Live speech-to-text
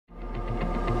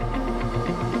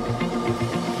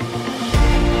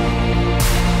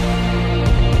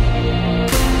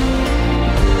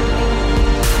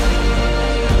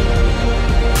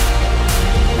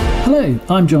Hello,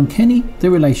 I'm John Kenny, the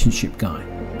Relationship Guy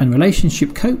and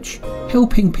Relationship Coach,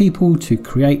 helping people to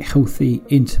create healthy,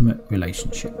 intimate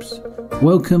relationships.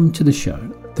 Welcome to the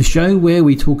show where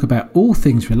we talk about all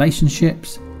things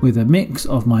relationships with a mix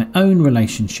of my own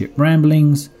relationship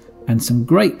ramblings and some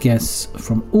great guests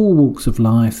from all walks of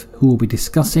life who will be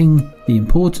discussing the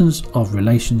importance of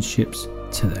relationships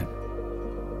to them.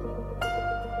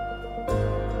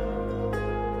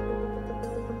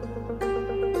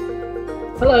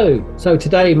 Hello, so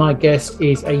today my guest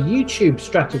is a YouTube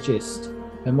strategist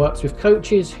and works with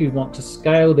coaches who want to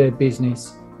scale their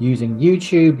business using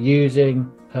YouTube,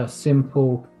 using her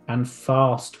simple and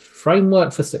fast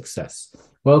framework for success.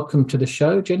 Welcome to the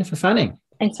show, Jennifer Fanning.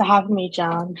 Thanks for having me,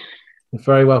 John. You're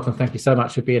very welcome. Thank you so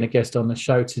much for being a guest on the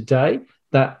show today.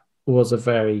 That was a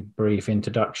very brief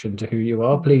introduction to who you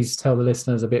are. Please tell the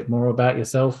listeners a bit more about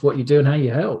yourself, what you do and how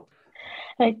you help.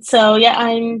 Right, so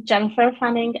I'm Jennifer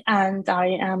Fanning and I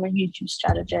am a YouTube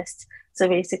strategist. So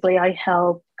basically I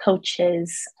help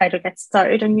coaches either get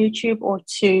started on YouTube or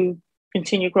to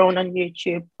continue growing on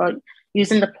YouTube, but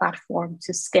using the platform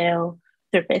to scale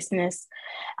their business.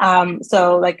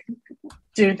 So like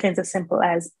doing things as simple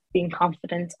as being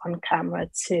confident on camera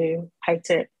to how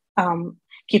to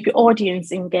keep your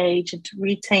audience engaged and to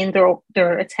retain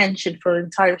their attention for the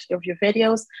entirety of your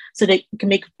videos so they can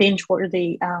make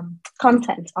binge-worthy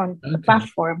content on the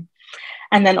platform.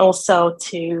 And then also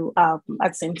to, at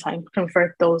the same time,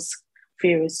 convert those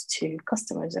viewers to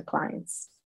customers or clients.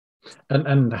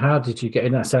 And how did you get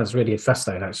in? That sounds really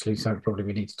fascinating, actually. So probably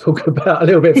we need to talk about a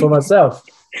little bit for myself.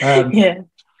 Yeah.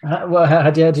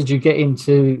 How did you get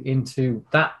into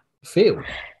that field?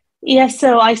 Yeah,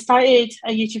 so I started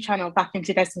a YouTube channel back in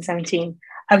 2017.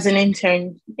 I was an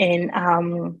intern in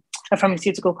a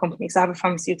pharmaceutical company, so I have a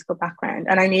pharmaceutical background,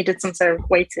 and I needed some sort of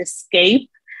way to escape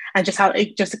and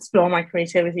just explore my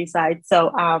creativity side.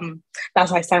 So that's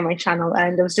why I started my channel,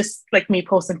 and it was just like me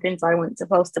posting things I wanted to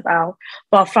post about.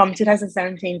 But from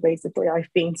 2017, basically, I've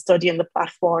been studying the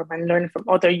platform and learning from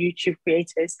other YouTube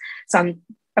creators. So I'm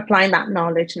applying that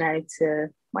knowledge now to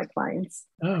my clients.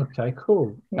 Okay,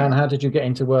 cool. Yeah. And how did you get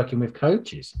into working with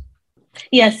coaches?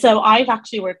 Yeah, so I've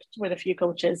actually worked with a few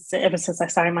coaches ever since I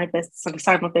started my business. I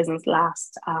started my business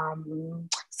last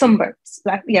summer.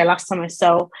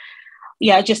 So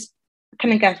yeah, I just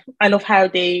kind of I love how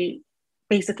their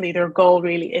goal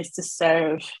really is to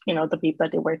serve, the people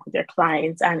that they work with, their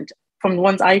clients. And from the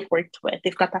ones I've worked with,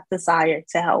 they've got that desire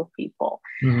to help people,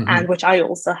 and which I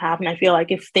also have. And I feel like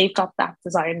if they've got that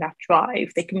desire and that drive,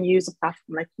 they can use a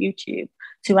platform like YouTube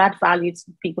to add value to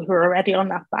people who are already on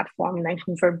that platform and then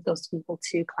convert those people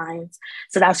to clients.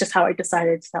 So that's just how I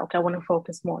decided I want to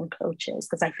focus more on coaches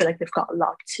because I feel like they've got a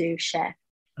lot to share.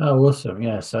 Oh, awesome.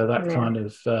 Yeah. So that kind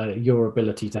of your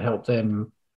ability to help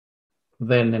them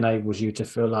then enables you to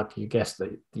feel like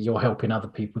that you're helping other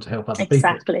people to help other people.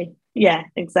 Exactly. Yeah,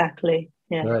 exactly.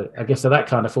 Yeah. Right. I guess so that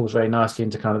kind of falls very nicely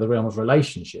into kind of the realm of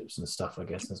relationships and stuff, I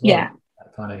guess, as well. Yeah.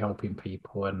 That kind of helping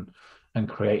people and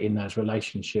creating those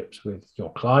relationships with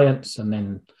your clients, and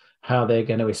then how they're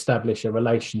going to establish a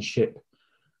relationship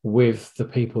with the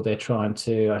people they're trying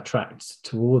to attract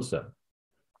towards them.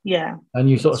 Yeah. And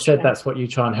you sort of said that's what you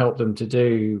try and help them to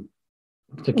do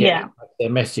to get their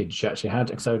message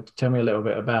actually. So tell me a little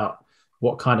bit about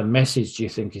what kind of message do you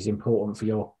think is important for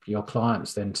your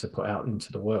clients then to put out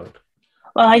into the world?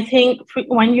 Well, I think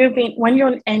when you're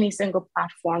on any single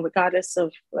platform, regardless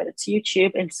of whether it's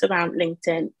YouTube, Instagram,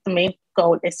 LinkedIn, the main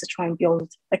goal is to try and build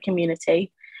a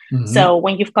community. So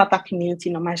when you've got that community,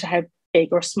 no matter how big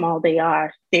or small they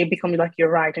are, they become like your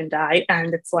ride and die.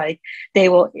 And it's like they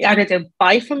will either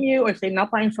buy from you, or if they're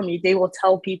not buying from you, they will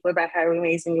tell people about how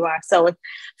amazing you are. So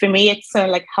for me, it's sort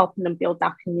of like helping them build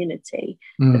that community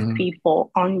of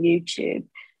people on YouTube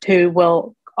who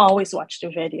will always watch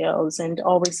their videos and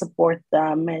always support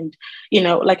them. And,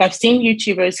 like I've seen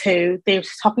YouTubers who they're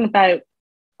talking about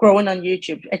growing on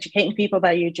YouTube, educating people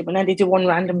about YouTube, and then they do one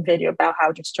random video about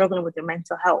how they're struggling with their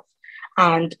mental health.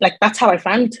 And like that's how I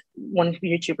found one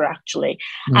YouTuber actually.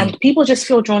 And people just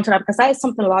feel drawn to that because that is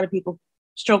something a lot of people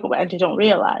struggle with and they don't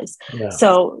realize.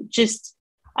 So just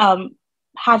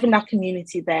having that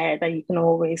community there that you can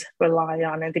always rely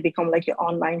on, and they become like your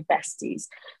online besties.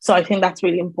 So I think that's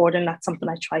really important. That's something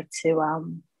I try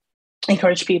to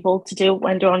encourage people to do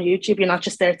when they're on YouTube. You're not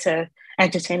just there to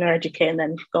entertain or educate and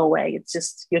then go away. It's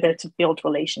just you're there to build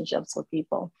relationships with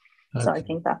people. Okay. So I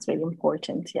think that's really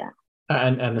important. Yeah.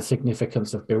 And the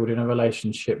significance of building a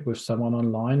relationship with someone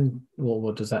online,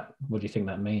 what do you think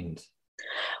that means?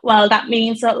 Well, that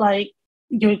means that like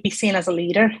you would be seen as a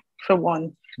leader for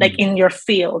one, like in your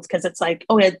field, because it's like,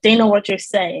 oh yeah, they know what you're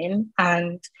saying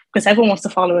and because everyone wants to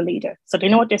follow a leader. So they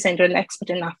know what they're saying. They're an expert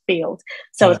in that field.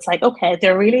 So it's like, okay,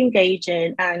 they're really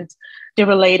engaging and they're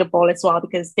relatable as well,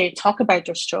 because they talk about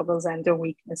their struggles and their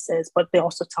weaknesses, but they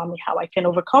also tell me how I can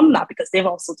overcome that, because they've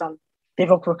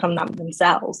overcome that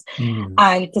themselves.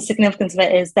 And the significance of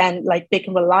it is then, like, they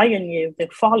can rely on you, they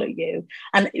follow you.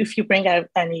 And if you bring out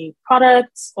any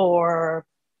products or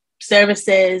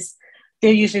services,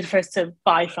 they're usually the first to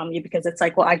buy from you, because it's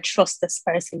like, well, I trust this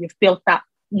person. You've built that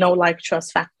like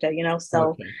trust factor,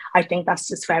 so I think that's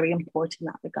just very important in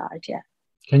that regard.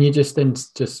 Can you just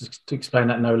explain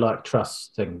that no like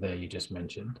trust thing there you just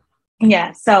mentioned?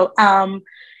 So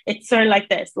it's sort of like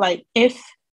this, like if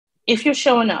you're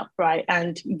showing up, right,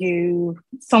 and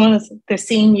they're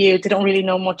seeing you, they don't really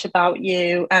know much about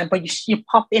you, but you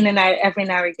pop in and out every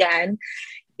now and again,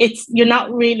 you're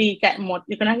not really getting what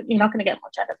you're not going to get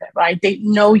much out of it, right? They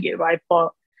know you, right?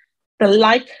 But the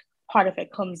like part of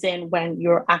it comes in when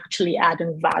you're actually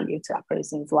adding value to that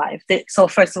person's life. So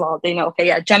first of all, they know,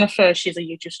 okay, Jennifer, she's a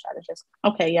YouTube strategist.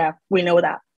 Okay, we know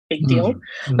that, big deal.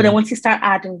 But then once you start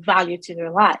adding value to their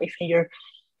life, and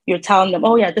you're telling them,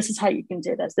 this is how you can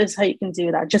do this is how you can do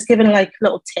that, just giving like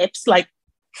little tips, like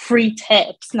free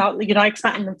tips. Now, you're not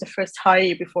expecting them to first hire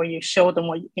you before you show them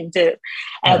what you can do.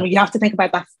 You have to think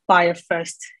about that buyer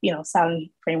first,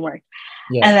 selling framework.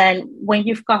 And then when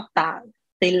you've got that,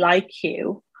 they like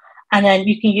you. And then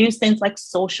you can use things like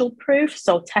social proof,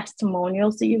 so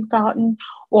testimonials that you've gotten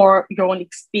or your own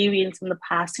experience in the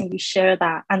past, and you share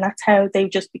that. And that's how they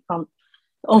just become,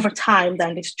 over time,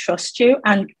 then they trust you.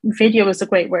 And video is a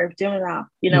great way of doing that,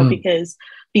 because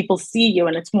people see you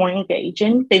and it's more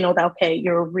engaging. They know that, okay,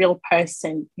 you're a real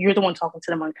person. You're the one talking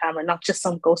to them on camera, not just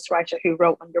some ghostwriter who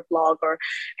wrote on your blog or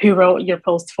who wrote your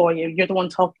post for you. You're the one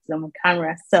talking to them on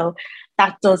camera. So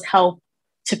that does help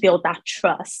to build that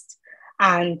trust.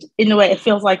 And in a way, it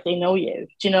feels like they know you,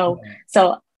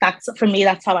 So that's, for me,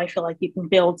 that's how I feel like you can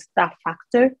build that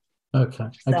factor. Okay.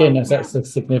 Again, that's the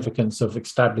significance of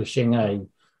establishing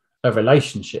a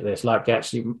relationship. There's like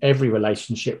actually every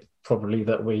relationship probably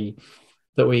that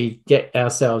we get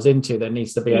ourselves into, there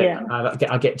needs to be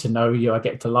I get to know you, I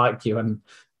get to like you, and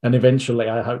eventually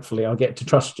hopefully I'll get to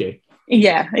trust you.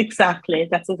 Yeah, exactly.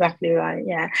 That's exactly right.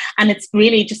 Yeah. And it's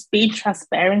really just being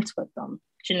transparent with them.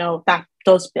 That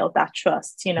does build that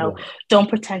trust. Don't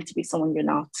pretend to be someone you're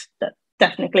not. That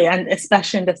definitely, and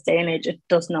especially in this day and age, it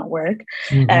does not work.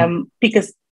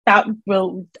 Because that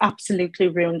will absolutely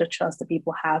ruin the trust that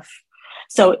people have.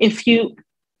 So if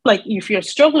you're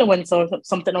struggling with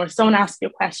something, or someone asks you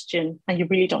a question and you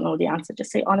really don't know the answer,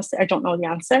 just say, honestly, I don't know the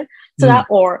answer to that.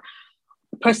 Or,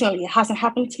 personally, it hasn't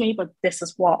happened to me, but this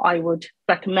is what I would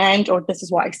recommend, or this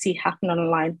is what I see happen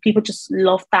online. People just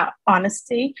love that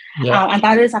honesty. And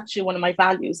that is actually one of my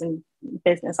values in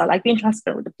business. I like being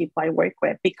transparent with the people I work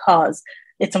with, because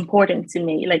it's important to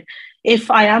me. Like, if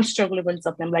I am struggling with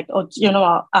something, I'm like,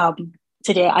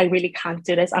 today I really can't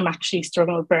do this. I'm actually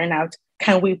struggling with burnout.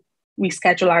 Can we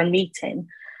reschedule our meeting?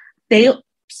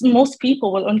 Most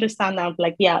people will understand that,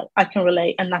 like, I can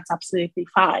relate, and that's absolutely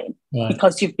fine,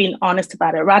 because you've been honest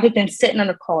about it, rather than sitting on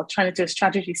a call trying to do a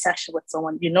strategy session with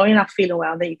someone, you're not feeling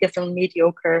well, then you give them a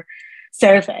mediocre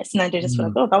service, and then they're just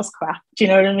like, oh, that was crap. Do you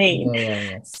know what I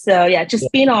mean? So just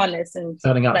being honest and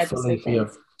turning up fully for you.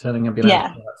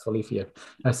 Fully for you.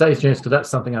 I say, because that's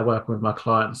something I work with my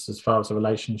clients as far as the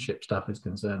relationship stuff is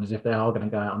concerned, is if they are going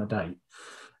to go out on a date,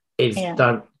 is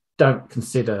don't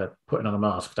consider putting on a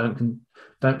mask.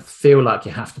 Don't feel like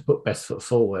you have to put best foot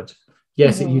forward.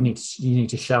 Yes, you need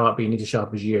to show up, but you need to show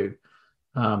up as you.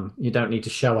 You don't need to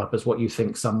show up as what you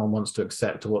think someone wants to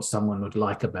accept or what someone would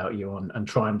like about you, and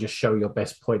try and just show your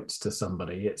best points to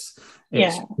somebody. It's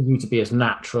for you to be as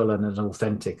natural and as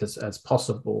authentic as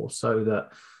possible, so that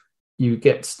you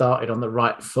get started on the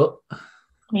right foot.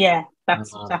 Yeah,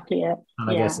 that's exactly it. And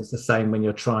I guess it's the same when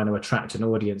you're trying to attract an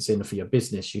audience in for your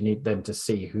business. You need them to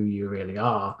see who you really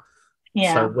are.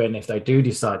 So if they do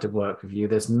decide to work with you,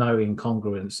 there's no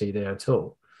incongruency there at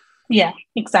all. Yeah,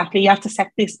 exactly. You have to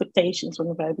set the expectations from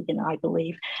the very beginning, I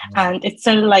believe. And it's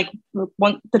sort of like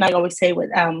one thing I always say with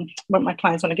my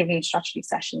clients when I give them a strategy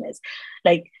session is,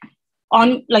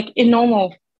 in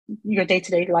normal, your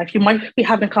day-to-day life, you might be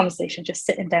having a conversation just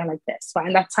sitting down like this, right?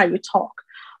 And that's how you talk.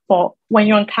 But when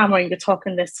you're on camera and you're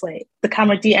talking this way, the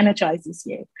camera de-energizes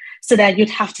you. So then you'd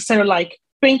have to sort of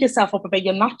bring yourself up a bit.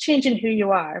 You're not changing who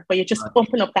you are, but you're just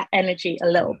bumping up that energy a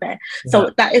little bit.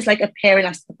 So that is like appearing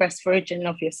as the best version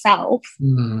of yourself.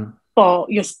 but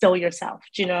you're still yourself,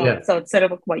 Yeah. So it's sort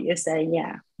of what you're saying.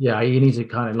 Yeah, you need to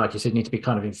kind of, like you said, need to be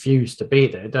kind of infused to be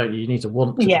there, don't you? You need to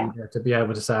want to be there to be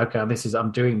able to say, okay,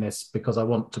 I'm doing this because I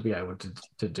want to be able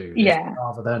to do this,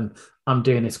 rather than I'm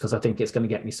doing this because I think it's going to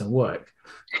get me some work.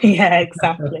 Yeah,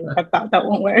 exactly. that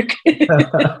won't work.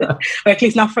 Or at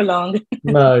least not for long.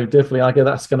 No, definitely. I guess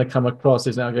that's going to come across,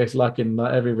 isn't it? I guess like in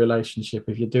every relationship,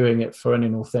 if you're doing it for an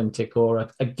inauthentic or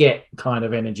a get kind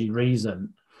of energy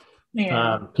reason,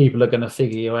 people are going to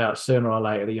figure you out sooner or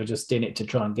later that you're just in it to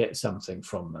try and get something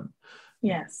from them.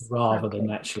 Yes. Rather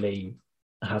than actually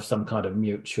have some kind of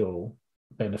mutual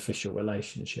beneficial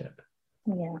relationship.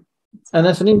 Yeah. And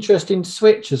that's an interesting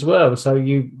switch as well. So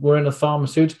you were in the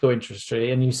pharmaceutical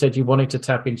industry and you said you wanted to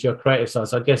tap into your creative side.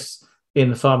 So I guess in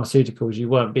the pharmaceuticals, you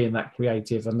weren't being that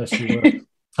creative unless you were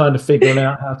kind of figuring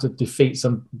out how to defeat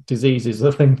some diseases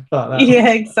or things like that. Yeah,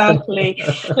 exactly.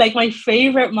 Like my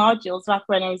favorite modules back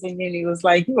when I was in uni was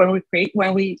like when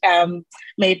we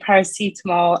made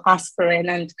paracetamol, aspirin,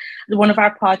 and one of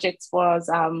our projects was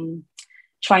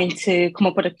trying to come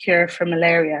up with a cure for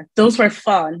malaria. Those were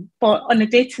fun, but on a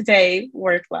day-to-day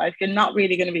work life, you're not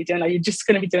really going to be doing that. You're just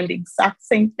going to be doing the exact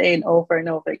same thing over and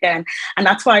over again. And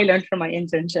that's what I learned from my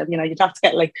internship. You'd have to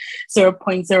get like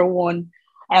 0.01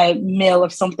 mil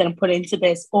of something and put into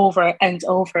this over and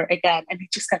over again, and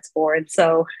it just gets boring.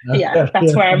 So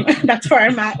that's where I'm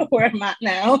at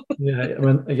now.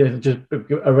 Just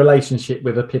a relationship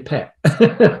with a pipette.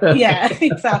 Yeah,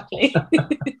 exactly.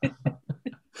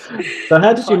 So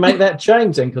how did you make that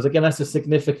change then? Because again, that's a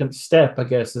significant step, I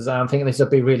guess. As I'm thinking this will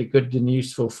be really good and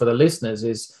useful for the listeners,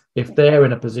 is if they're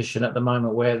in a position at the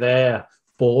moment where they're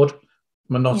bored,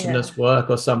 monotonous work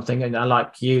or something, and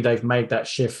like you, they've made that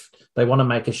shift. They want to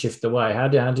make a shift away. How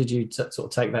did you sort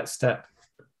of take that step?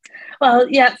 Well,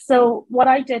 so what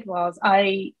I did was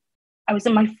I was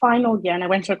in my final year and I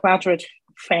went to a graduate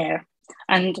fair,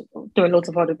 and there were loads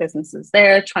of other businesses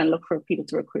there trying to look for people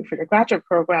to recruit for their graduate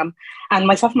program. And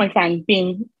myself and my friend,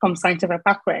 being from scientific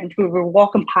background, we were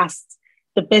walking past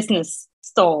the business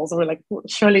stalls. We're like, well,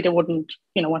 surely they wouldn't,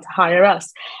 want to hire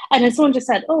us. And then someone just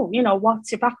said, oh,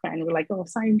 what's your background? We're like, oh,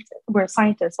 we're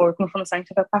scientists, or we're coming from a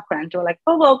scientific background. We're like,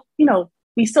 oh, well,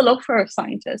 we still look for a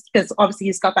scientist because obviously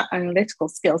he's got that analytical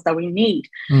skills that we need.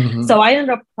 Mm-hmm. So I ended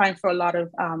up applying for a lot of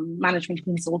management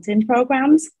consulting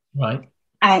programs. Right.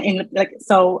 And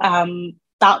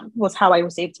that was how I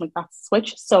was able to make that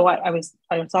switch. So I was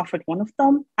offered one of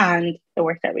them, and it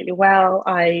worked out really well.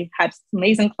 I had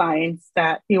amazing clients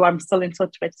who I'm still in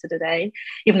touch with to today,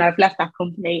 even though I've left that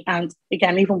company. And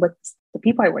again, even with the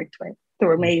people I worked with, they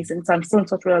were amazing. So I'm still in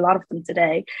touch with a lot of them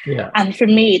today. Yeah. And for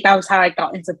me, that was how I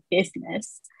got into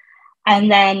business.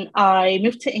 And then I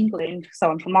moved to England.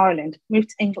 So I'm from Ireland, moved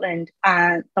to England,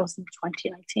 and that was in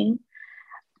 2019.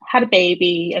 Had a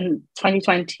baby in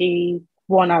 2021.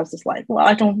 I was just like, well,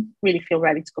 I don't really feel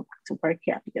ready to go back to work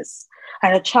yet because I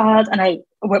had a child, and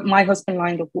with my husband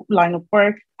line of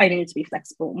work, I needed to be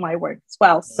flexible with my work as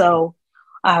well. So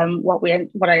what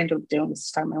I ended up doing was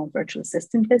start my own virtual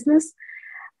assistant business.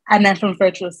 And then from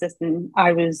virtual assistant,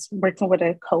 I was working with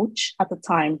a coach at the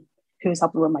time who was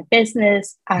helping with my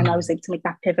business, and I was able to make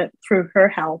that pivot through her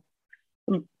help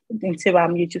into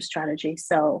YouTube strategy.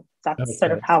 So that's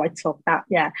sort of how I took that.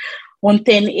 Yeah. One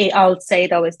thing I would say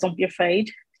though is don't be afraid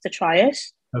to try it.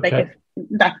 Okay. Like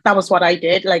that was what I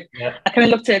did. Like I kind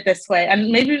of looked at it this way, and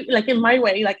maybe like in my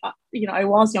way, like I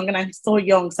was young and I'm still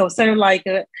young, so sort of like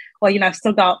I've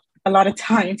still got a lot of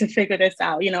time to figure this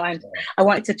out, and I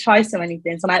wanted to try so many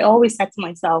things. And I always said to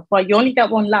myself, well, you only get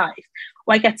one life.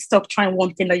 Why get stuck trying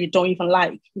one thing that you don't even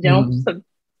like? So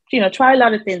try a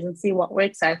lot of things and see what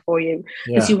works out for you,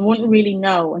 because you wouldn't really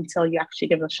know until you actually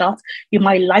give it a shot. You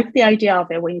might like the idea of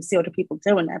it when you see other people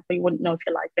doing it, but you wouldn't know if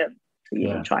you like it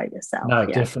until you try it yourself. No,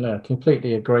 definitely. I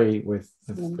completely agree with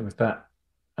that.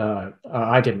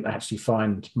 I didn't actually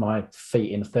find my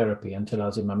feet in therapy until I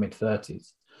was in my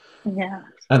mid-30s. Yeah.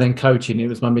 And then coaching, it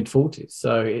was my mid-40s.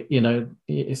 So,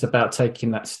 it's about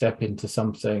taking that step into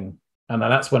something. And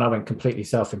that's when I went completely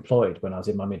self-employed, when I was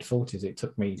in my mid-40s. It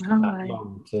took me that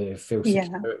long to feel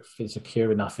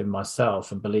secure enough in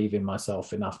myself and believe in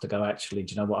myself enough to go, actually,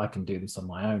 do you know what? I can do this on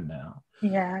my own now.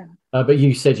 Yeah. But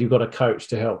you said you've got a coach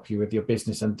to help you with your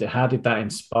business. And how did that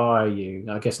inspire you?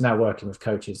 I guess now working with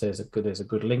coaches, there's a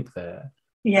good link there.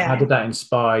 Yeah. How did that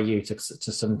inspire you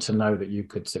to know that you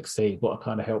could succeed? What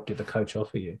kind of help did the coach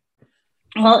offer you?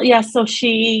 Well, so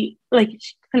she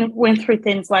kind of went through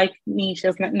things like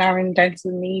niches, like narrowing down to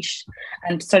the niche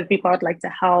and certain people I'd like to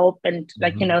help, and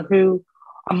who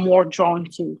I'm more drawn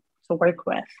to work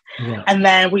with. Yeah. And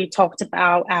then we talked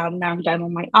about narrowing down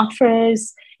on my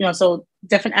offers, so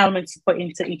different elements to put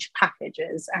into each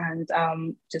packages,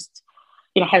 and just,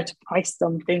 you know, how to price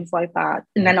them, things like that.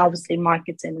 And then obviously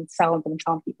marketing and selling them and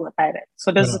telling people about it.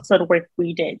 So this is the sort of work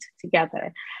we did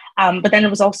together. But then it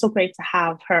was also great to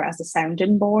have her as a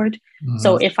sounding board.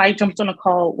 So if I jumped on a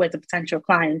call with a potential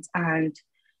client and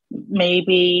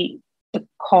maybe the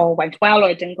call went well or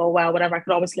it didn't go well, whatever, I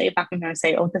could always lay it back on her and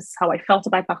say, oh, this is how I felt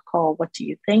about that call. What do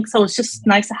you think? So it's just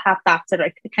nice to have that sort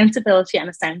of accountability and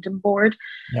a sounding board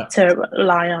to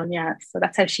rely on. Yeah. So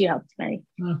that's how she helped me.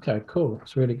 Okay, cool.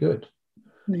 It's really good.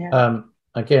 Yeah.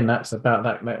 Again, that's about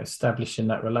that establishing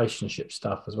that relationship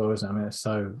stuff as well, isn't it? I mean,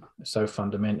 it's so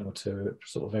fundamental to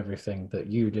sort of everything that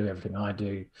you do, everything I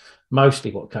do,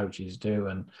 mostly what coaches do,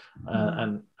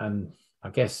 and I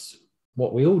guess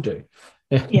what we all do.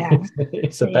 Yeah,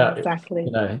 it's about exactly.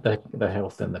 You know, the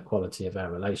health and the quality of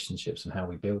our relationships and how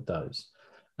we build those.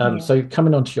 So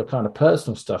coming on to your kind of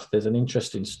personal stuff, there's an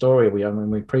interesting story when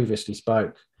we previously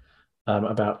spoke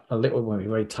about a little, when we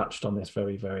already touched on this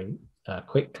very, very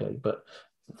quickly, but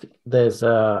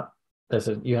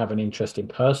you have an interesting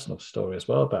personal story as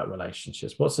well about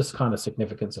relationships. What's this kind of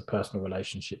significance of personal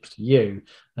relationships to you?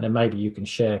 And then maybe you can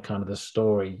share kind of the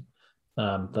story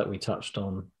that we touched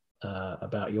on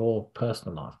about your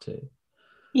personal life too.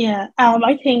 Yeah,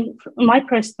 I think my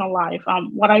personal life,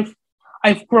 what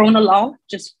I've grown a lot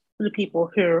just for the people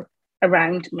who are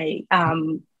around me,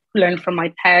 learned from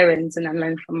my parents and then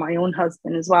learned from my own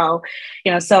husband as well.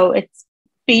 You know, so it's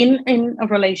being in a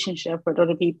relationship with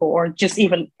other people or just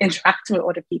even interacting with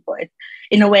other people.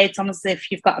 In a way, it's almost as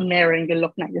if you've got a mirror and you're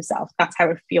looking at yourself. That's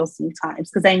how it feels sometimes,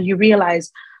 because then you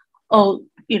realize, oh,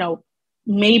 you know,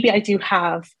 maybe I do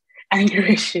have anger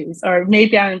issues, or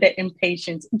maybe I'm a bit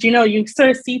impatient. Do you know, you sort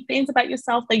of see things about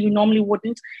yourself that you normally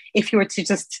wouldn't if you were to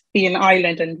just be an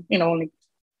island and, you know, only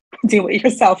deal with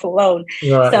yourself alone.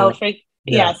 Right, so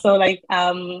so like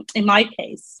in my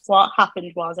case, what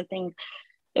happened was, I think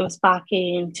it was back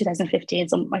in 2015.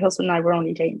 So my husband and I were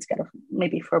only dating together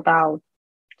maybe for about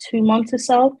 2 months or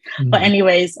so. But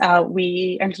anyways,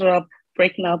 we ended up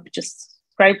breaking up just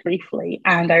very briefly.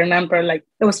 And I remember, like,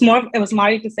 it was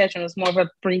my decision. It was more of a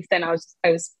brief thing. I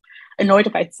was annoyed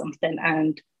about something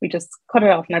and we just cut it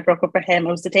off, and I broke up with him. It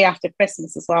was the day after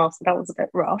Christmas as well, so that was a bit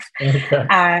rough.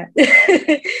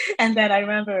 Okay. And then I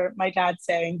remember my dad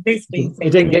saying, basically, he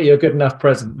didn't get you a good enough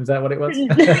present. Is that what it was?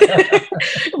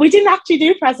 We didn't actually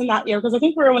do present that year because I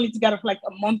think we were only together for like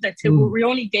a month or two. We were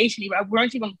only dating. We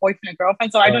weren't even boyfriend and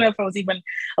girlfriend, so I don't know if it was even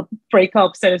a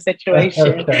breakup sort of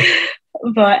situation. Okay.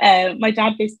 But my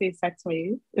dad basically said to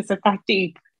me, "Is it that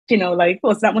deep? You know, like,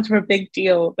 was that much of a big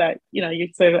deal that, you know, you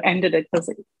sort of ended it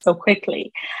so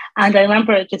quickly?" And I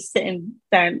remember just sitting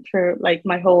down for like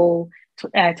my whole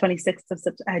 26th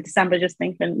of December, just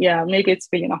thinking, yeah, maybe it's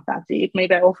really not that deep.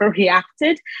 Maybe I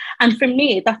overreacted. And for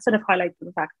me, that sort of highlighted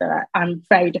the fact that I'm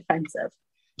very defensive,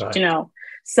 Right. you know.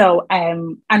 So,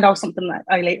 and that was something that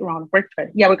I later on worked with.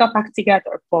 Yeah, we got back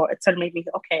together, but it sort of made me,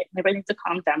 okay, maybe I need to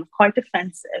calm down. I'm quite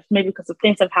defensive, maybe because of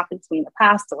things that have happened to me in the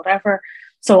past or whatever.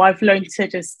 So I've learned to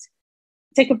just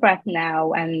take a breath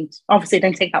now, and obviously it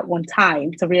didn't take that one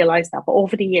time to realize that. But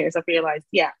over the years, I've realized,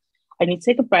 yeah, I need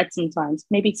to take a breath sometimes,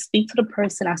 maybe speak to the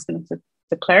person, asking them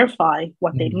to clarify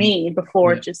what they mean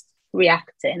before just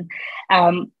reacting.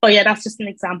 But yeah, that's just an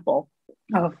example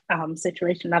of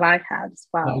situation that I had as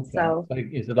well.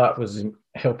 Okay. So that was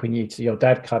helping you your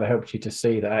dad kind of helped you to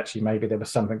see that actually maybe there was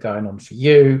something going on for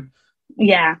you.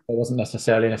 Yeah. There wasn't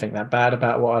necessarily anything that bad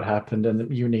about what had happened, and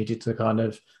that you needed to kind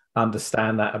of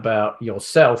understand that about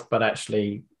yourself, but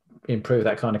actually improve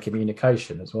that kind of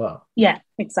communication as well. Yeah,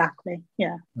 exactly.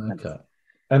 Yeah. Okay.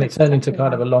 And it turned into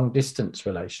kind of a long distance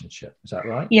relationship. Is that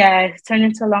right? Yeah, it turned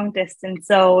into a long distance.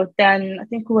 So then I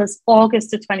think it was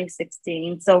August of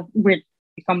 2016. So we'd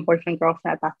become boyfriend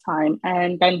girlfriend at that time.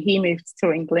 And then he moved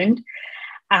to England.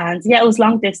 And yeah, it was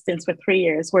long distance for 3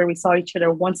 years, where we saw each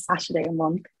other one Saturday a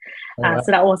month. Right.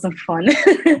 So that wasn't fun.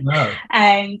 No.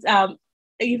 And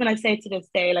even I say to this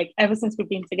day, like, ever since we've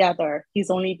been together, he's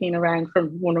only been around for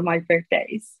one of my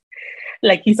birthdays.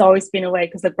 Like, he's always been away,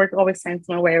 because the work always sends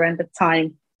him away around the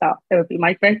time that it would be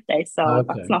my birthday. So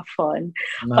that's not fun.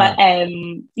 No. But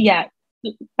yeah,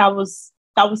 that was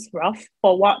rough.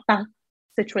 But what that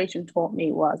situation taught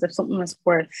me was, if something was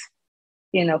worth,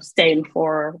 you know, staying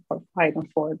for or fighting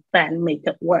for, then make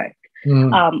it work.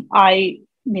 I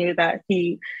knew that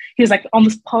he was like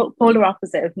almost polar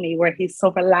opposite of me, where he's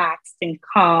so relaxed and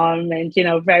calm and, you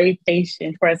know, very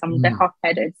patient, whereas I'm a bit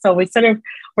hot-headed. So we sort of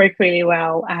work really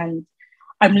well, and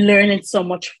I'm learning so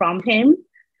much from him,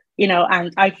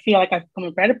 and I feel like I've become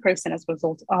a better person as a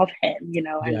result of him,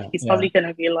 and he's probably going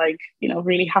to be like,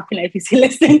 really happy now if he's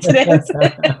listening to this.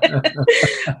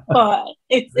 But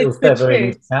it's the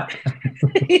truth.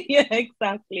 Yeah,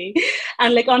 exactly.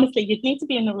 And like, honestly, you need to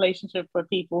be in a relationship with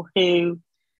people who,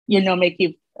 make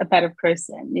you a better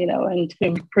person, and to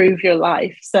improve your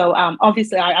life. So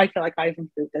obviously I feel like I've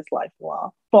improved his life a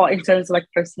lot. But in terms of like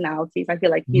personalities, I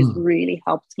feel like he's really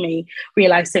helped me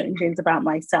realize certain things about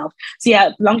myself. So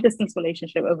yeah, long distance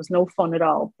relationship, it was no fun at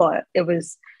all, but it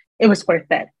was worth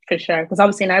it for sure. Because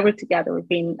obviously now we're together. We've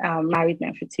been married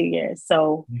now for 2 years.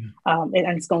 So and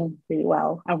it's going really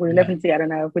well. And we're living together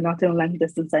now. We're not doing long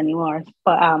distance anymore.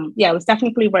 But it was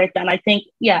definitely worth it. And I think,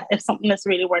 if something is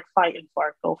really worth fighting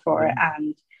for, go for it.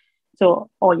 And so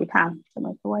all you can to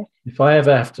make it work. If I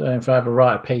ever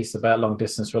write a piece about long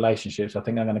distance relationships, I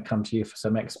think I'm going to come to you for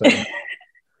some expert.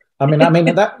 I mean,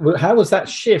 how was that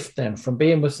shift then from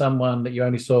being with someone that you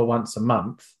only saw once a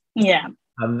month? Yeah.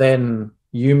 And then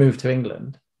you moved to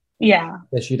England. Yeah.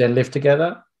 Yes, you then lived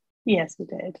together? Yes, we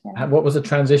did. Yeah. What was the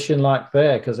transition like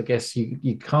there? Because I guess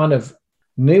you kind of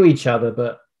knew each other,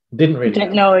 but didn't really.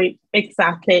 Didn't know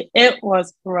exactly. It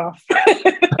was rough.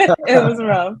 It was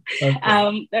rough.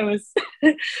 Okay. There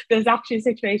was actually a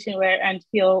situation where, and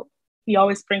he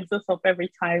always brings this up every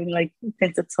time, like he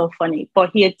thinks it's so funny,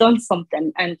 but he had done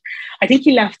something, and I think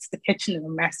he left the kitchen in a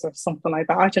mess or something like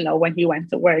that. I don't know, when he went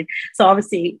to work. So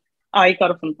obviously I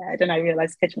got up from bed and I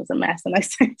realized the kitchen was a mess, and I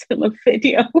sent him a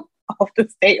video of the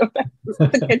state of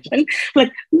the kitchen.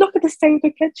 Like, look at the state of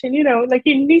the kitchen, like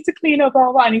you need to clean up,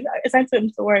 blah, blah. And I sent him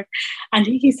to work, and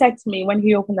he said to me when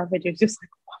he opened that video, just like,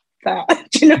 what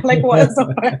that? Like, what is up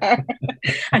with her?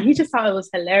 And he just thought it was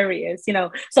hilarious,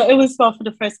 So it was rough for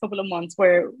the first couple of months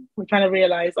where we're trying to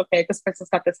realize, okay, this person's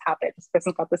got this habit,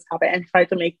 and try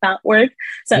to make that work.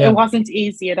 So it wasn't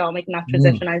easy at all making that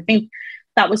transition. I think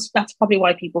that's probably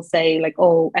why people say like,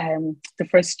 the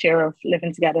first year of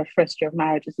living together, first year of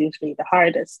marriage is usually the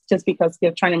hardest, just because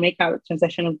you're trying to make that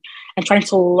transition and trying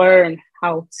to learn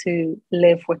how to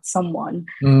live with someone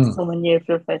new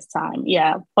for the first time.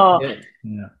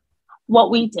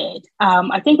 What we did,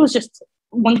 I think it was just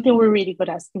one thing we're really good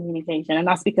at is communication, and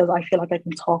that's because I feel like I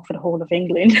can talk for the whole of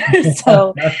England.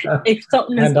 So if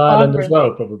something is and Ireland as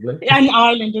well, probably, and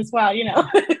Ireland as well,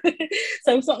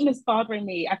 So if something is bothering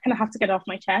me, I kind of have to get off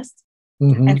my chest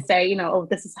and say,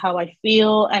 this is how I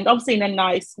feel, and obviously in a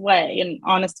nice way, in an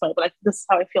honest way, but like, this is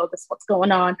how I feel, this is what's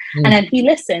going on. And then he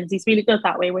listens. He's really good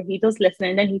that way, where he does listen,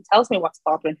 and then he tells me what's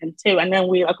bothering him too, and then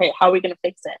how are we going to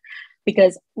fix it?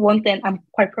 Because one thing, I'm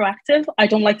quite proactive. I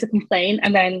don't like to complain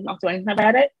and then not do anything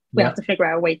about it. We have to figure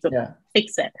out a way to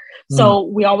fix it. So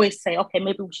we always say, okay,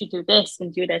 maybe we should do this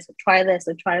and do this and try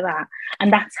that.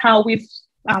 And that's how we've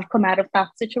come out of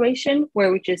that situation,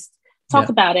 where we just talk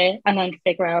about it and then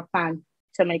figure out a plan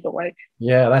to make it work.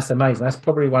 Yeah, that's amazing. That's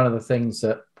probably one of the things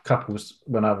that couples,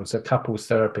 when I was a couples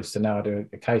therapist, and now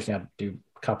occasionally I do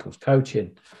couples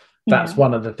coaching, that's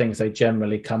one of the things they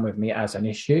generally come with me as an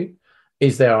issue.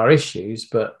 Is there are issues,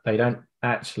 but they don't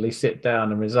actually sit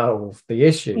down and resolve the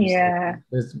issues. Yeah.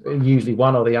 There's usually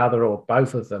one or the other, or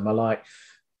both of them are like,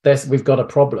 we've got a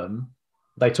problem.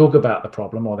 They talk about the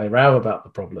problem, or they row about the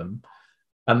problem,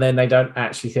 and then they don't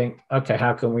actually think, okay,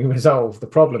 how can we resolve the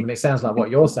problem? And it sounds like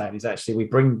what you're saying is actually we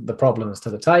bring the problems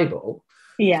to the table.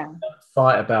 Yeah.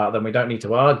 Fight about them. We don't need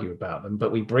to argue about them,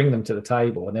 but we bring them to the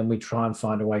table, and then we try and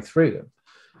find a way through them.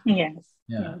 Yes.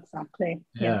 Yeah, exactly.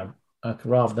 Yeah.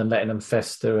 Rather than letting them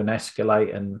fester and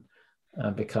escalate and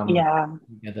become bigger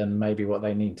than maybe what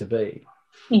they need to be.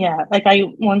 Yeah, like I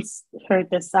once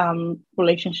heard this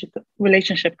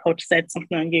relationship coach said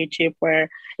something on YouTube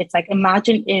where it's like,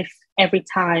 imagine if every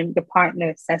time your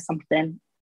partner says something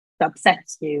that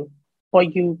upsets you, or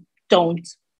you don't,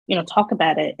 talk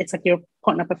about it, it's like you're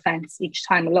putting up a fence each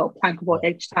time, a little plank of wood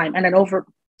each time, and then over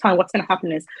time, what's going to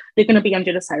happen is they're going to be on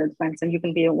the other side of the fence, and you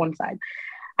can be on one side.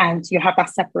 And you have that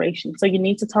separation. So you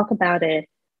need to talk about it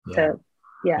And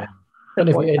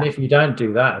if you don't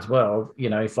do that as well,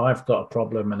 if I've got a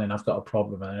problem, and then I've got a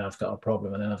problem, and then I've got a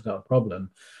problem, and then I've got a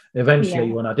problem,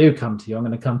 eventually when I do come to you, I'm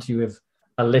going to come to you with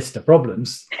a list of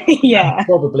problems.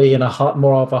 Probably in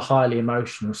more of a highly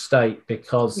emotional state,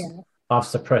 because I've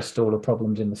suppressed all the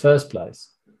problems in the first place.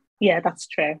 Yeah, that's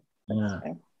true.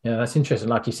 Yeah, that's interesting.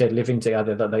 Like you said, living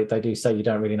together, that they do say you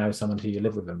don't really know someone until you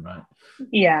live with them, right?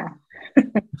 Yeah.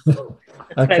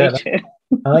 That's very true.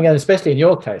 And again, especially in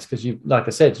your case, because like I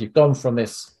said, you've gone from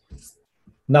this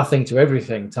nothing to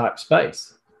everything type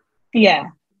space. Yeah.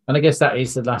 And I guess that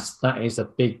is a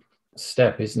big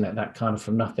step, isn't it? That kind of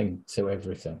from nothing to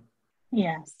everything.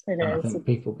 Yes, it And I is. think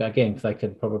people, again, if they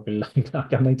can probably,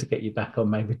 like, I need to get you back on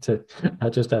maybe to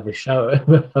just have a show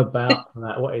about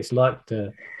that, what it's like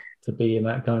to be in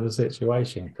that kind of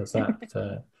situation. Because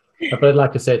that, but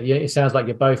like I said, yeah, it sounds like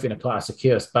you're both in a quite a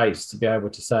secure space to be able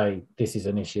to say, this is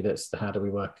an issue, that's how do we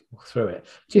work through it.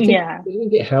 Do Yeah. you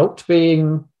think it helped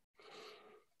being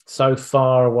so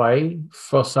far away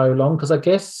for so long? Because I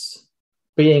guess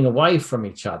being away from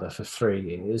each other for 3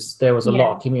 years, there was a lot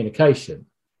Yeah. of communication.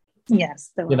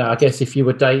 Yes, there You know, I was. guess if you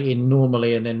were dating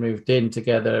normally and then moved in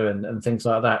together and things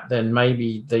like that, then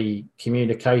maybe the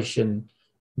communication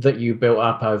that you built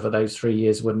up over those 3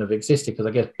 years wouldn't have existed. Because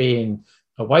I guess being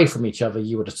away from each other,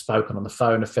 you would have spoken on the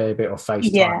phone a fair bit or FaceTime,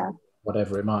 Yeah.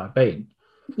 whatever it might have been.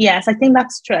 Yes, I think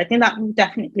that's true. I think that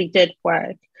definitely did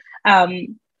work,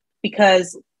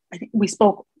 because I think we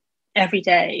spoke every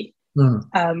day.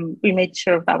 We made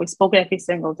sure that we spoke every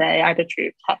single day, either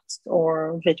through text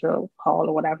or video call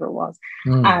or whatever it was.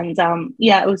 And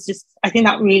yeah, it was just, I think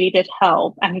that really did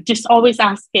help. And just always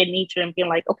asking each other and being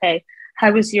like, okay,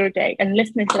 how was your day? And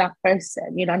listening to that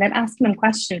person, you know, and then asking them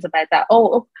questions about that.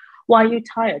 Oh, why are you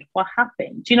tired? What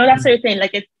happened? You know, that sort of thing.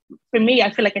 Like, it, for me, I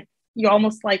feel like you're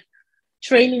almost like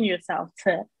training yourself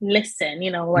to listen, you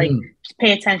know, like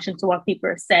pay attention to what people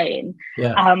are saying.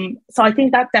 Yeah. So I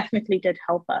think that definitely did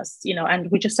help us, you know, and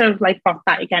we just sort of like brought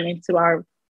that again into our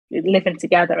living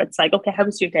together. It's like, okay, how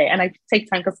was your day? And I take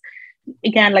time because,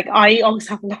 again, like I always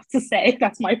have a lot to say.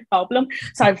 That's my problem.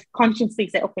 So I've consciously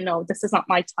said, okay, no, this is not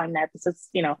my time now. This is,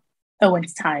 you know,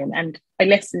 Owen's time. And I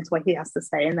listen to what he has to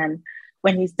say. And then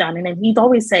when he's done, and then he'd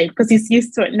always say, because he's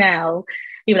used to it now,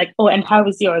 he'd be like, oh, and how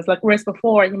was yours? Like, whereas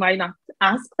before, he might not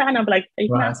ask that. And I'm like, you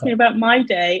can ask me about my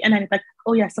day. And then he's like,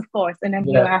 oh, yes, of course. And then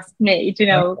he'll ask me, you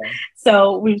know. Okay.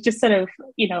 So we've just sort of,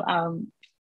 you know,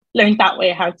 learned that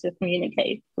way how to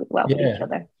communicate well with each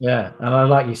other. Yeah. And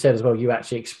like you said as well, you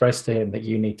actually expressed to him that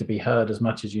you need to be heard as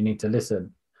much as you need to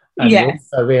listen. And you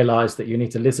also realize that you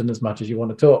need to listen as much as you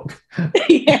want to talk.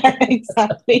 Yeah,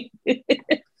 exactly.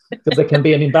 Because there can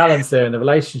be an imbalance there in the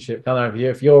relationship. Kind of,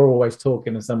 if you're always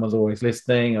talking and someone's always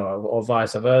listening, or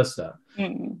vice versa,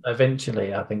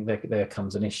 eventually I think there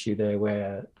comes an issue there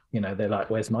where, you know, they're like,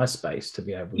 where's my space to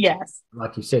be able to,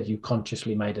 like you said, you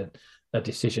consciously made a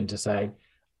decision to say,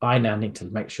 I now need to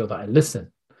make sure that I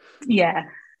listen. Yeah,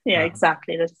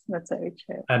 exactly. That's very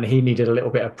true. And he needed a little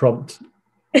bit of prompt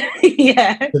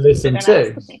to listen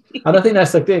too. And I think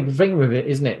that's the big thing with it,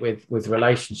 isn't it, with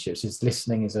relationships, is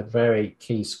listening is a very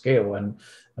key skill and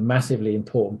a massively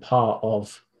important part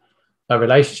of a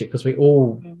relationship, because we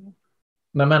all,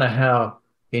 no matter how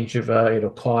introverted or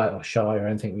quiet or shy or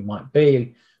anything we might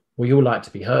be, we all like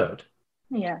to be heard.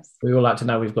 Yes. We all like to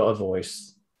know we've got a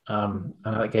voice. And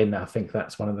again, I think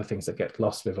that's one of the things that gets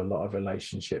lost with a lot of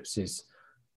relationships is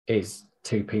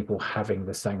two people having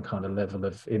the same kind of level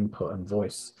of input and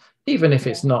voice, even if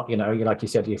it's not, you know, like you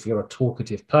said, if you're a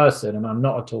talkative person and I'm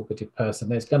not a talkative person,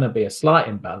 there's going to be a slight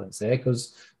imbalance there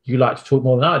because you like to talk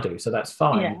more than I do, so that's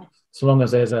fine. So long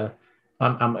as there's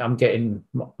I'm getting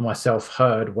myself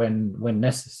heard when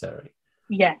necessary.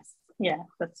 Yes,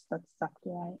 that's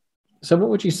exactly right. So what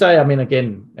would you say? I mean,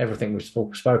 again, everything we've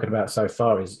spoken about so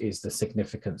far is the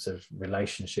significance of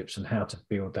relationships and how to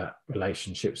build that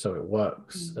relationship so it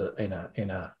works in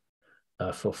a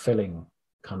fulfilling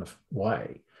kind of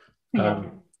way.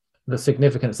 The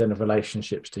significance then of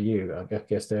relationships to you, I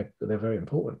guess they're very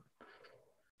important.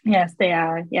 Yes, they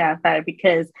are. Yeah,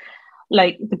 because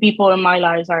like the people in my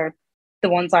lives are the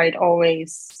ones I'd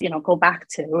always, you know, go back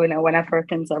to, you know, whenever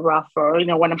things are rough or, you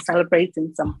know, when I'm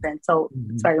celebrating something. So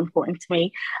it's very important to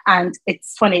me. And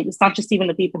it's funny, it's not just even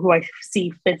the people who I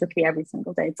see physically every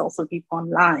single day, it's also people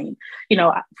online. You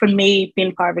know, for me,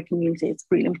 being part of a community is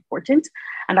really important.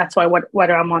 And that's why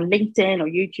whether I'm on LinkedIn or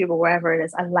YouTube or wherever it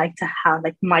is, I like to have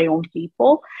like my own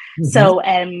people. So,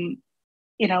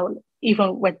 you know,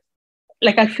 even with,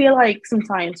 like, I feel like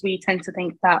sometimes we tend to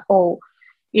think that, oh,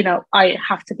 you know, I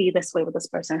have to be this way with this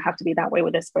person, I have to be that way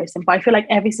with this person. But I feel like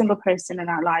every single person in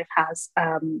our life has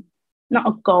not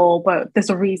a goal, but there's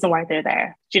a reason why they're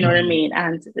there. Do you know what I mean?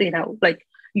 And, you know, like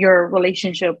your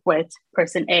relationship with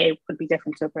person A could be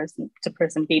different to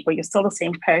person B, but you're still the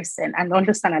same person, and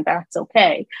understanding that's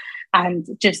okay. And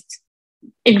just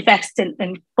invest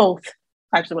in both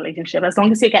types of relationship, as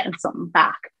long as you're getting something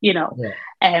back, you know.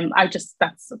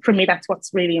 That's for me, that's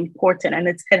what's really important. And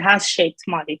it has shaped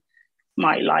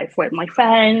my life with my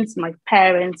friends, my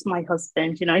parents, my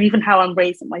husband, you know, and even how I'm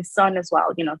raising my son as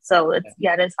well, you know. So it's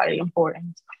it is highly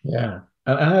important. Yeah.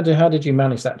 And how did you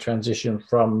manage that transition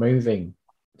from moving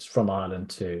from Ireland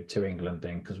to England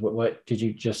then? Because what did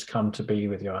you just come to be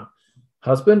with your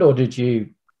husband, or did you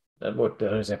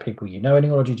is there people you know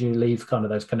anymore, or did you leave kind of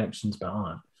those connections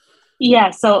behind?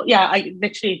 Yeah, so yeah, I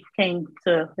literally came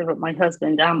to live with my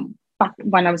husband back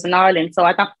when I was in Ireland. So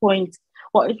at that point,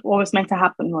 what was meant to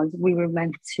happen was we were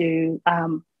meant to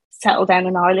settle down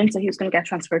in Ireland. So he was going to get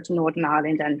transferred to Northern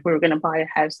Ireland, and we were going to buy a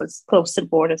house as close to the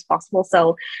border as possible.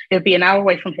 So it would be an hour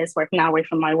away from his work, an hour away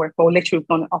from my work, but literally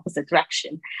going the opposite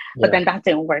direction. But then that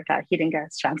didn't work out. He didn't get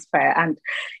his transfer. And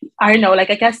I don't know, like,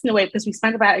 I guess in a way, because we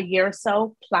spent about a year or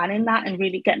so planning that and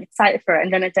really getting excited for it,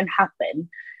 and then it didn't happen.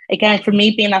 Again, for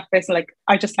me being that person, like,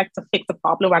 I just like to fix the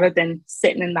problem rather than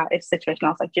sitting in that if situation. I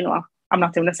was like, you know what, I'm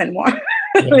not doing this anymore.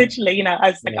 Literally, you know, I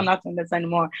was like, I'm not doing this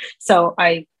anymore. So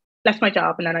I left my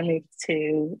job and then I moved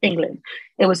to England.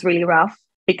 It was really rough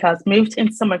because moved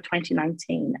in summer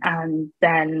 2019, and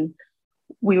then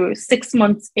we were 6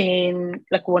 months in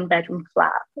like a 1-bedroom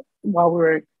flat while we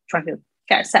were trying to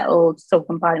get settled so we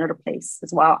can buy another place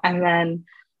as well. And then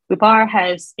we bought our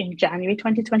house in January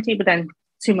 2020, but then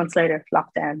 2 months later,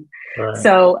 lockdown. Right.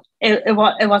 So it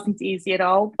wasn't easy at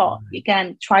all. But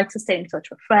again, tried to stay in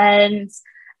touch with friends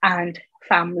and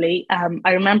family.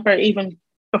 I remember even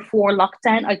before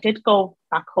lockdown, I did go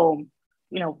back home,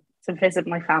 you know, to visit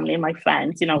my family and my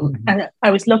friends, you know, and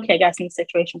I was lucky, I guess, in a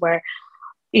situation where,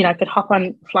 you know, I could hop on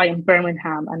a flight in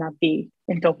Birmingham and I'd be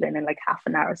in Dublin in like half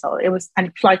an hour. So it was,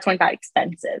 and flights weren't that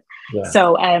expensive. Yeah.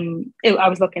 So I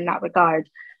was lucky in that regard.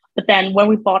 But then when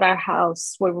we bought our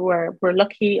house, we're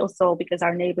lucky also because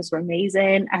our neighbours were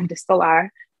amazing, and they still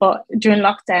are. But during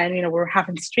lockdown, you know, we were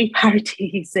having street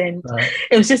parties, and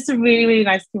it was just a really, really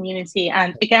nice community.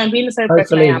 And again, being a sort of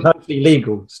person I am, hopefully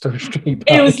legal street party.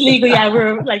 It was legal, yeah. We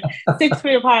were like 6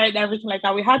 feet apart and everything like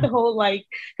that. We had the whole like,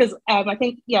 because I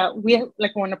think we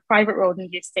like we're on a private road in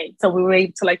the estate, so we were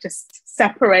able to like just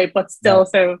separate but still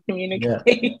sort of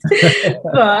communicate. Yeah.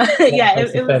 But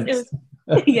it was.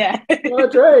 Yeah. Oh,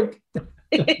 drink.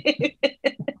 Got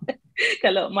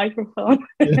a little microphone.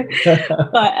 But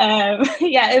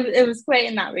it was great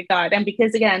in that regard. And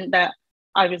because again that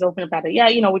I was open about it,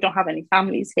 you know, we don't have any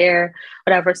families here,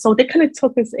 whatever. So they kind of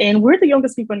took us in. We're the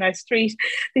youngest people in our street.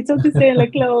 They took us in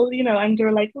like, little, you know, and they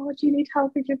were like, oh, do you need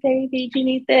help with your baby? Do you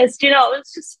need this? Do you know,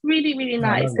 it's just really, really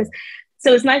nice.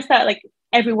 So it's nice that like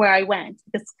everywhere I went,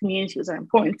 this community was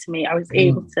important to me. I was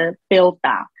able to build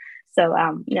that. So,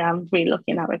 I'm really lucky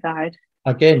in that regard.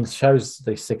 Again, shows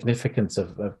the significance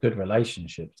of good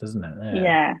relationships, doesn't it?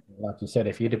 Yeah. Like you said,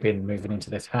 if you'd have been moving into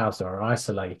this house or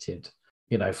isolated,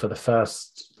 you know, for the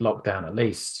first lockdown at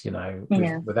least, you know,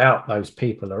 without those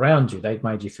people around you, they'd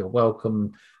made you feel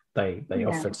welcome. They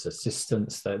offered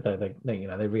assistance. They you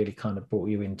know, they really kind of brought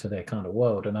you into their kind of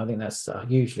world. And I think that's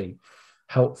hugely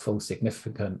helpful,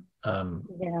 significant.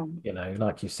 You know,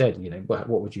 like you said, you know, what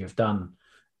would you have done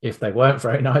if they weren't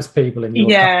very nice people and you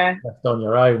were left on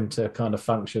your own to kind of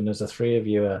function as the three of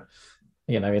you are,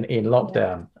 you know, in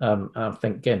lockdown. I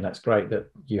think, again, that's great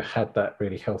that you had that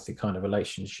really healthy kind of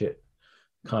relationship,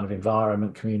 kind of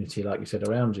environment, community, like you said,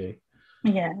 around you.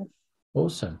 Yeah.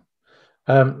 Awesome.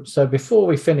 So before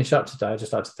we finish up today, I'd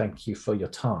just like to thank you for your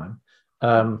time.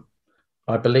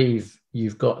 I believe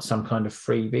you've got some kind of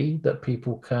freebie that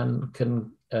people can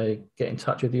get in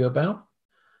touch with you about.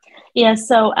 Yeah,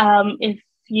 so if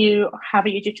you have a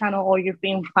YouTube channel or you've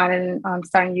been planning on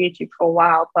starting YouTube for a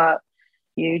while, but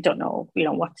you don't know, you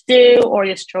know, what to do, or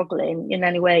you're struggling in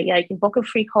any way, you can book a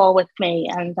free call with me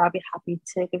and I'll be happy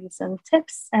to give you some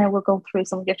tips, and we'll go through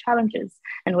some of your challenges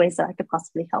and ways that I could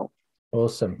possibly help.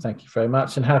 Awesome. Thank you very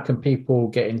much. And how can people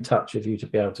get in touch with you to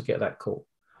be able to get that call?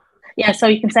 Yeah, so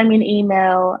you can send me an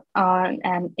email on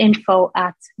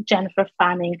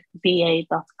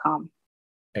info@jenniferfanningva.com.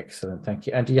 Excellent, thank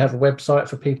you. And do you have a website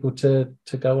for people to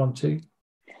go on to?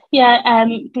 Yeah,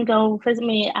 you can go visit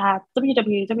me at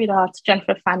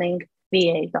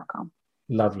www.jenniferfanningva.com.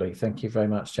 Lovely, thank you very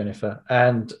much, Jennifer.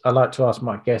 And I like to ask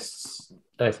my guests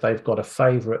if they've got a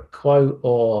favourite quote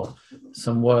or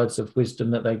some words of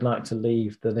wisdom that they'd like to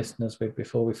leave the listeners with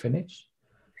before we finish.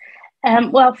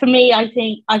 Well, for me, I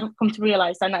think I've come to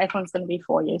realise that not everyone's going to be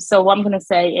for you. So what I'm going to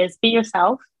say is be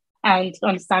yourself, and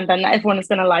understand that not everyone is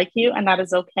going to like you, and that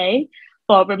is okay.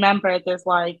 But remember, there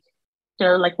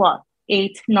are like what,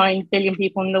 8-9 billion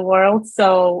people in the world.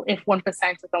 So if 1%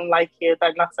 of them like you,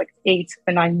 then that's like 8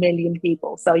 or 9 million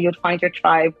people. So you'd find your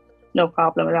tribe, no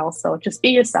problem at all. So just be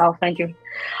yourself. And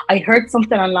I heard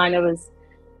something online. It was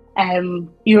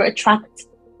you attract,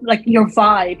 like your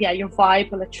vibe. Yeah, your vibe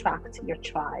will attract your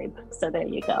tribe. So there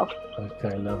you go.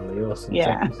 Okay, lovely, awesome.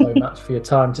 Yeah. Thank you so much for your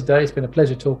time today. It's been a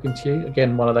pleasure talking to you.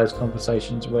 Again, one of those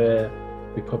conversations where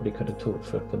we probably could have talked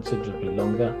for considerably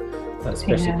longer,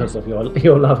 especially because of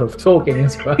your love of talking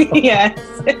as well. Yes.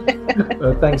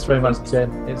 Well, thanks very much,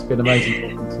 Jen. It's been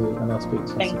amazing talking to you, and I'll speak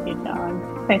to you. Thank you,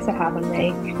 John. Thanks for having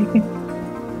me.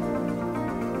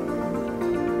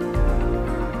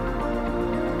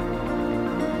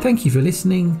 Thank you for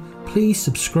listening. Please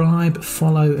subscribe,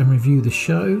 follow and review the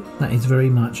show. That is very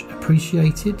much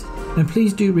appreciated. And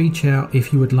please do reach out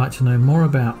if you would like to know more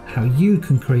about how you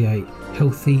can create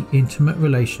healthy, intimate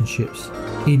relationships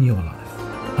in your life.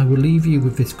 I will leave you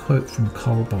with this quote from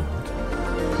Carl Bard.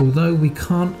 Although we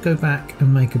can't go back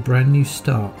and make a brand new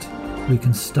start, we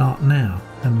can start now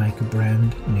and make a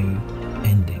brand new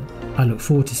ending. I look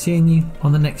forward to seeing you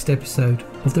on the next episode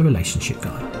of The Relationship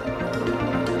Guy.